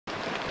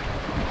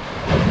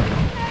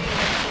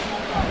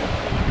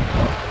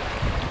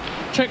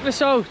Check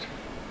this out,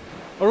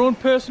 our own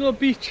personal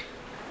beach.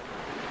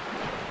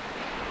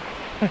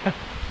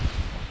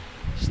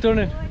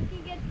 Stunning.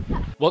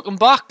 Welcome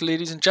back,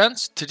 ladies and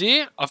gents.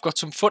 Today I've got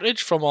some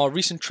footage from our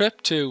recent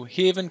trip to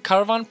Haven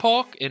Caravan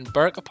Park in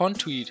Berwick upon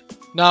Tweed.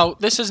 Now,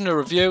 this isn't a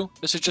review,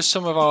 this is just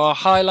some of our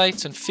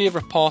highlights and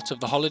favourite parts of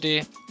the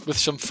holiday, with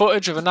some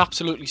footage of an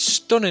absolutely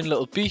stunning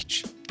little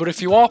beach. But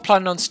if you are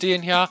planning on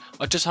staying here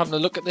or just having a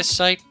look at this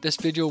site, this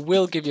video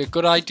will give you a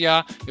good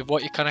idea of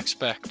what you can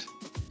expect.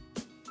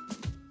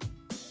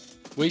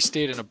 We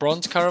stayed in a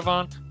bronze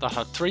caravan that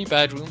had 3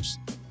 bedrooms,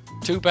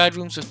 2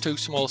 bedrooms with 2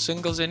 small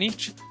singles in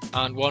each,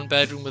 and 1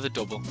 bedroom with a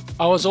double.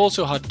 Ours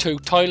also had 2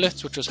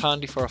 toilets, which was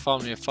handy for a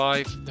family of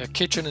 5. The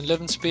kitchen and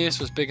living space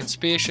was big and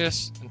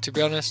spacious, and to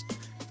be honest,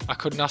 I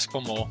couldn't ask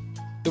for more.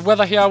 The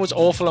weather here was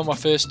awful on my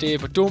first day,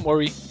 but don't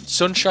worry,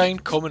 sunshine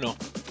coming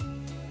up.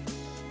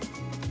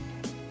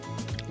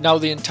 Now,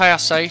 the entire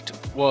site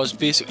was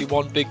basically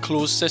one big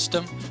closed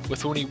system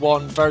with only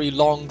one very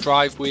long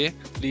driveway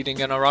leading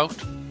in or out,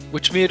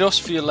 which made us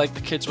feel like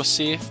the kids were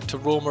safe to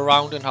roam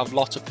around and have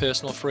lots of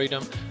personal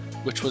freedom,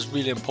 which was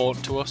really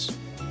important to us.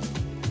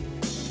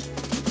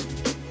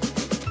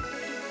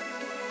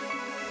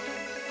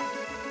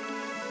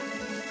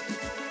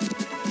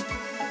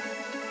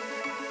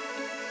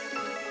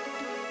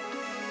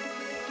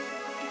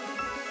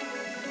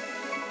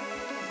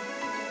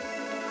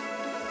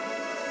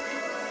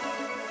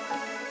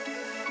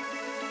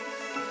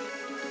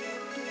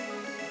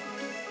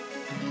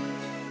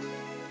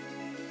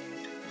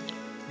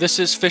 This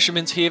is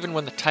Fisherman's Haven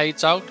when the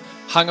tide's out.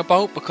 Hang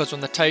about, because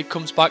when the tide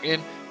comes back in,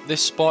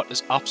 this spot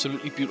is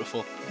absolutely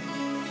beautiful.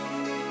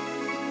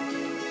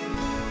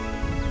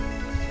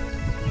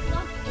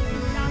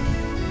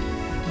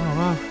 Oh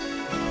wow.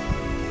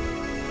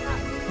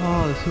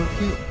 Oh, they're so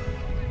cute.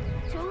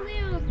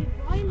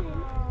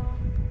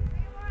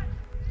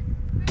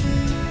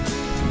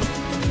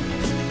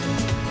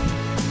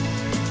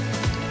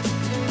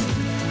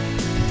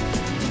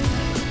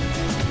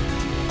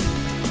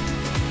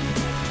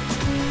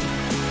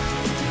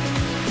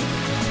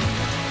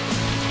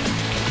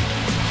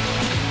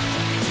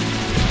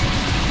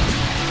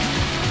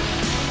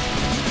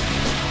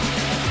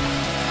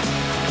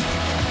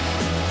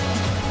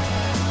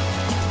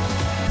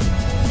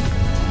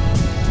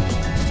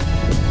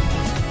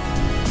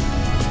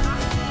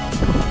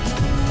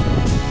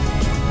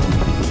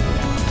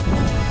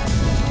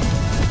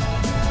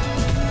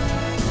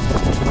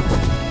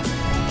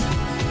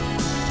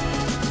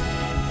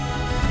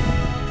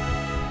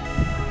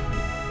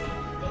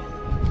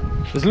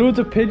 There's loads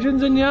of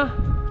pigeons in here.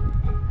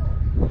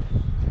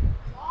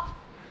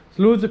 There's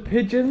loads of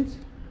pigeons.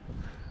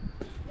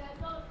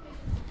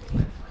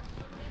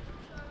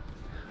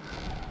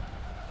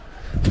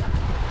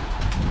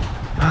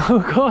 Oh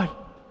God.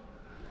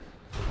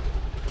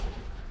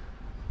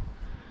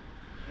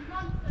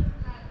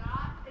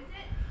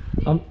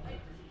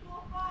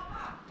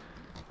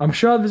 I'm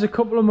sure there's a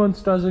couple of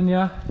monsters in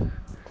here.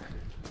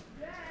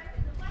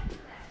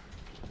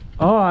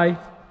 Oh aye.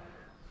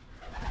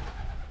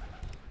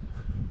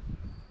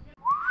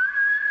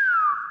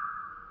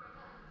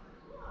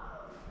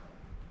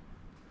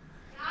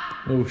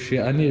 Oh shit,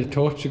 I need a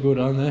torch to go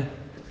down there.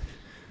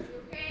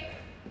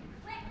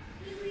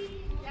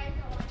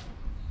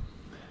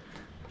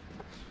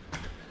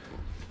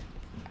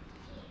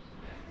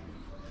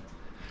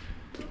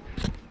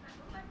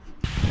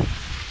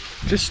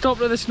 Just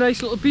stopped at this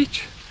nice little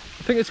beach.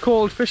 I think it's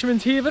called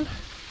Fisherman's Haven.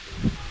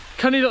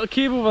 Canny little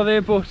cave over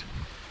there, but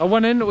I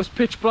went in, it was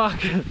pitch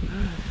black. I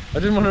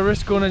didn't want to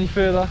risk going any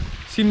further.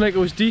 Seemed like it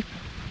was deep.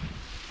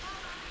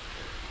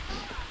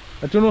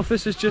 I don't know if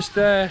this is just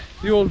the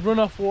old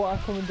runoff water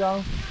coming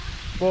down,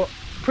 but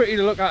pretty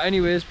to look at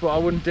anyways, but I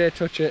wouldn't dare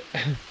touch it.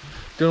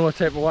 Don't know what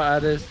type of water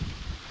it is.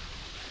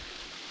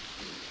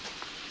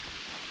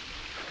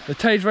 The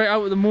tide's right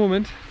out at the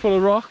moment, full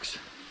of rocks.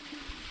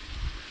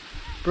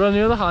 But on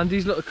the other hand,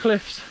 these little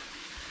cliffs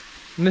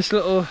and this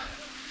little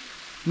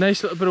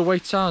nice little bit of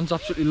white sand's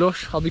absolutely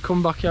lush. I'll be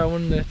coming back here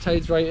when the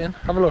tide's right in.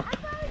 Have a look.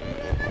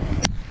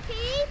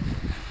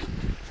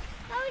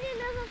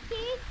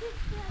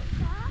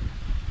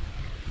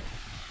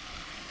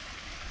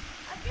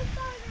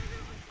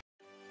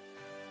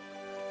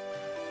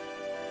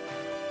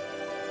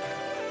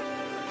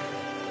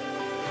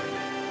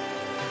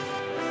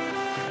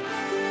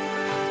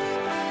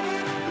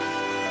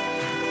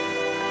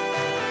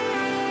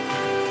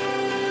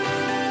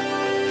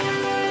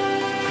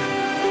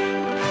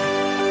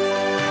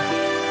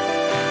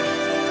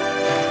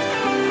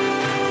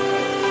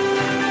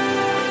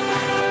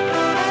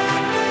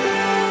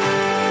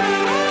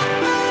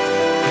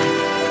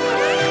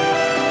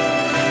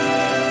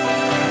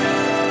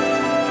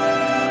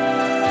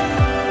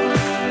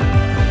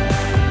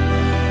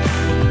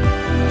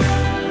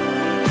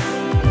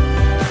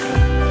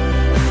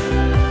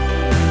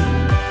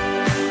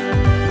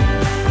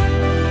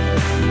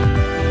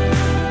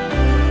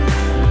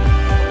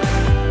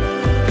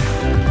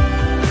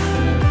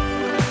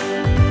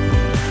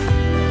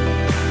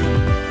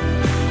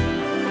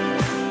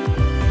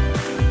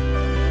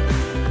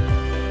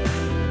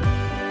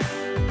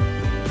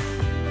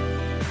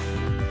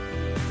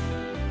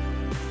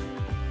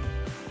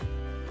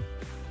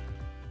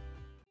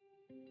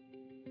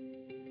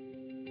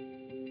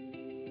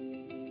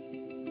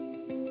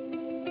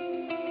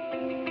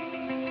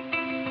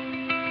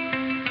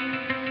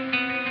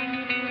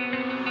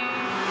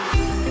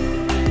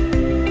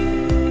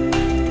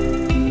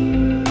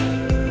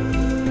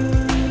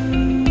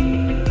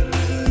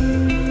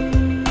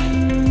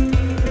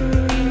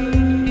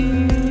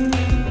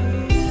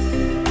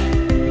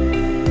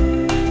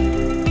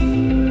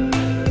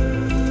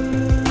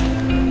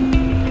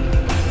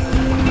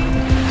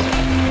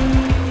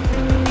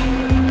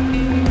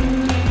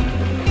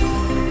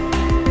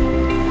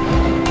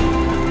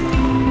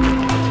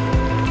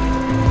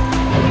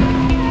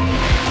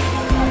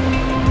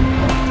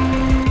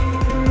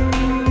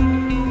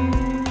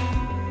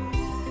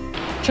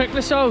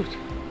 this out.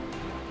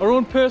 Our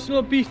own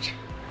personal beach.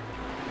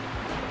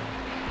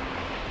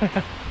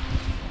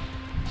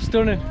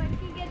 Stunning.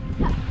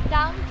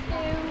 Down to...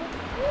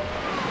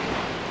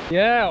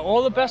 Yeah,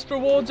 all the best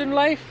rewards in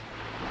life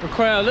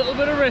require a little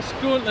bit of risk,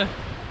 don't they?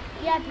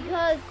 Yeah,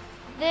 because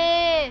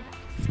the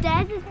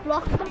stairs is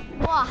blocked.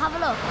 What? Have a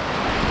look.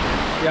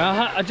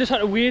 Yeah, I just had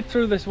to wade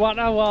through this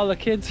water while the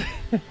kids...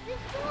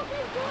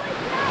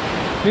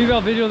 Maybe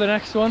I'll video the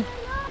next one.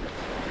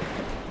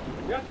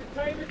 You have to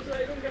time it so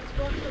I don't get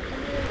scratched up in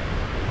here.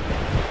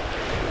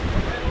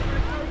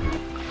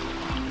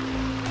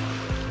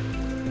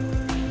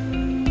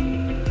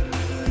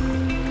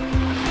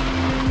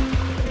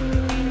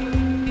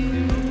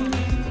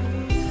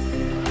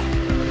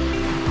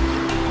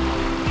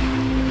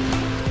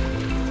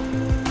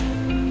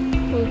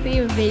 We'll see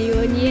a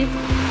video on you.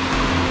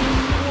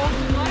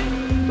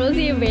 We'll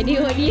see a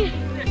video on you.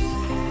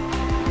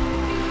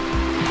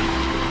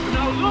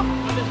 Now look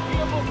at this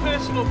beautiful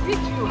personal beach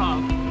you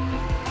have.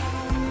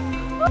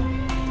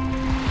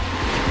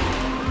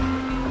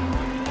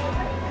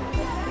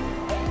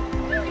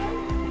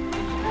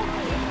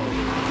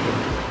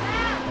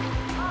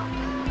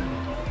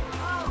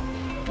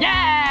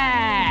 Yeah!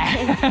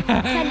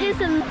 Can do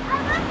some...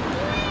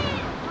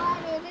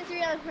 Oh, this is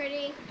really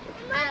pretty.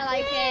 I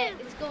like it.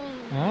 It's going...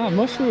 Ah,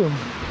 mushroom.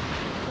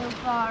 So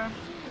far.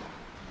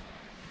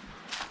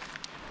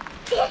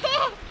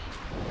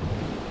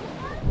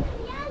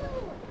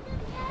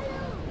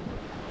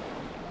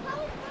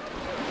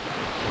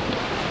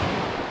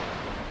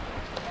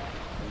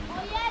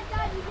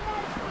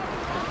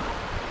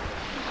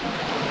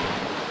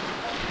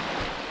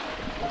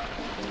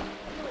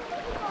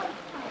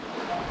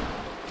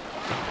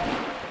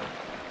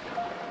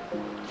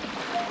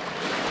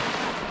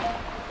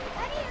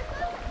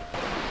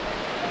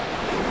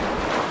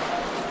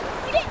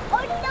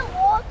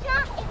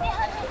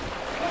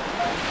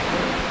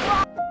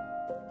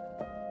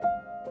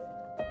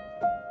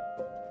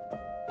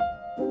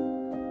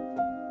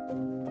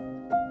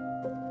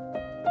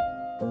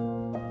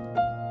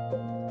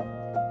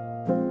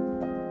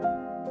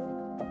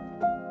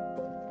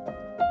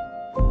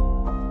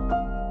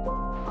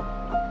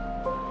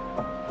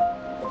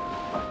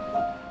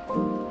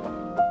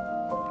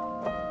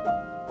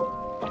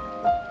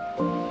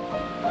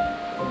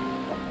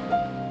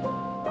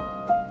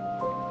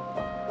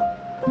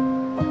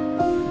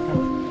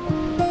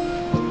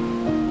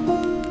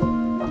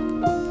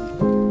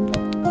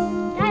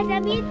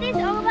 This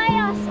all by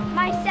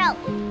myself.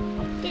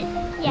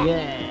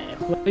 Yeah.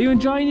 Are you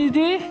enjoying your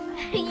day?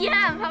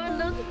 Yeah, I'm having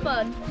loads of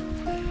fun.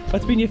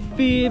 What's been your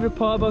favourite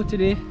part about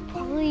today?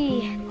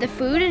 Probably the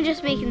food and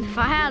just making the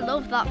fire. I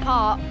love that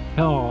part.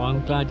 Oh,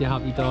 I'm glad you're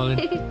happy, darling.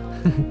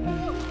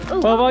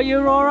 What about you,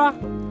 Aurora?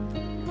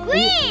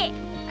 Great!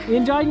 You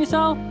enjoying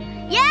yourself?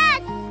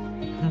 Yes!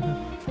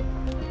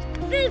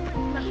 Food.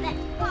 My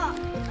best part.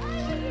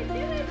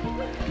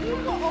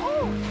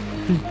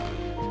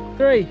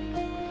 3,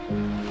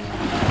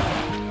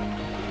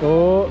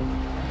 4,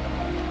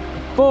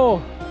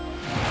 4.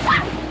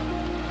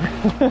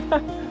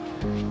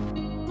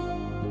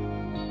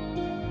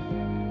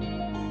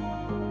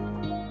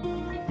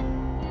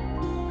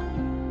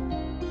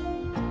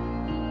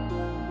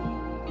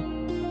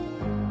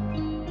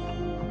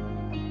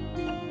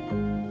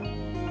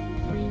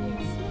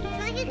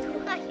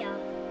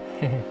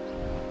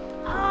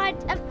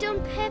 I've done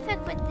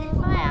perfect with this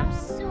fire. I'm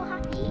so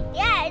happy.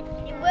 Yeah,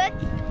 it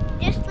works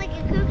just like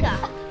a cooker.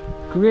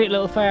 Great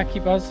little fire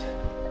keepers.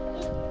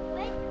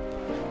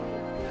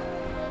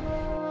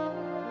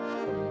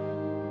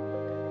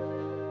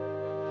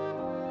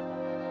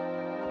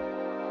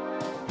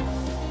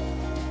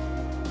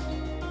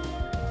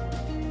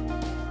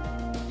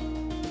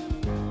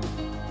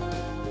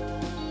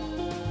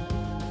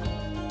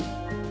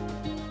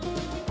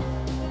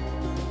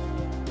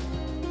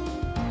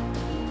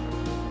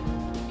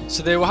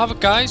 So there we have it,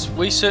 guys.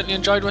 We certainly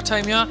enjoyed our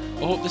time here.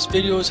 I hope this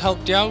video has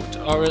helped you out,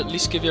 or at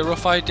least give you a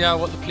rough idea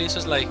what the place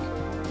is like.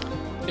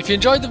 If you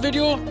enjoyed the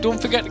video, don't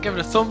forget to give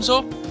it a thumbs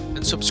up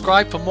and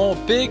subscribe for more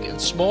big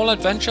and small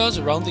adventures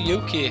around the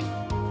UK.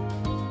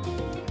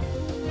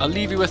 I'll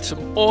leave you with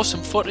some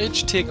awesome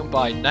footage taken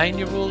by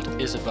 9-year-old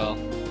Isabel.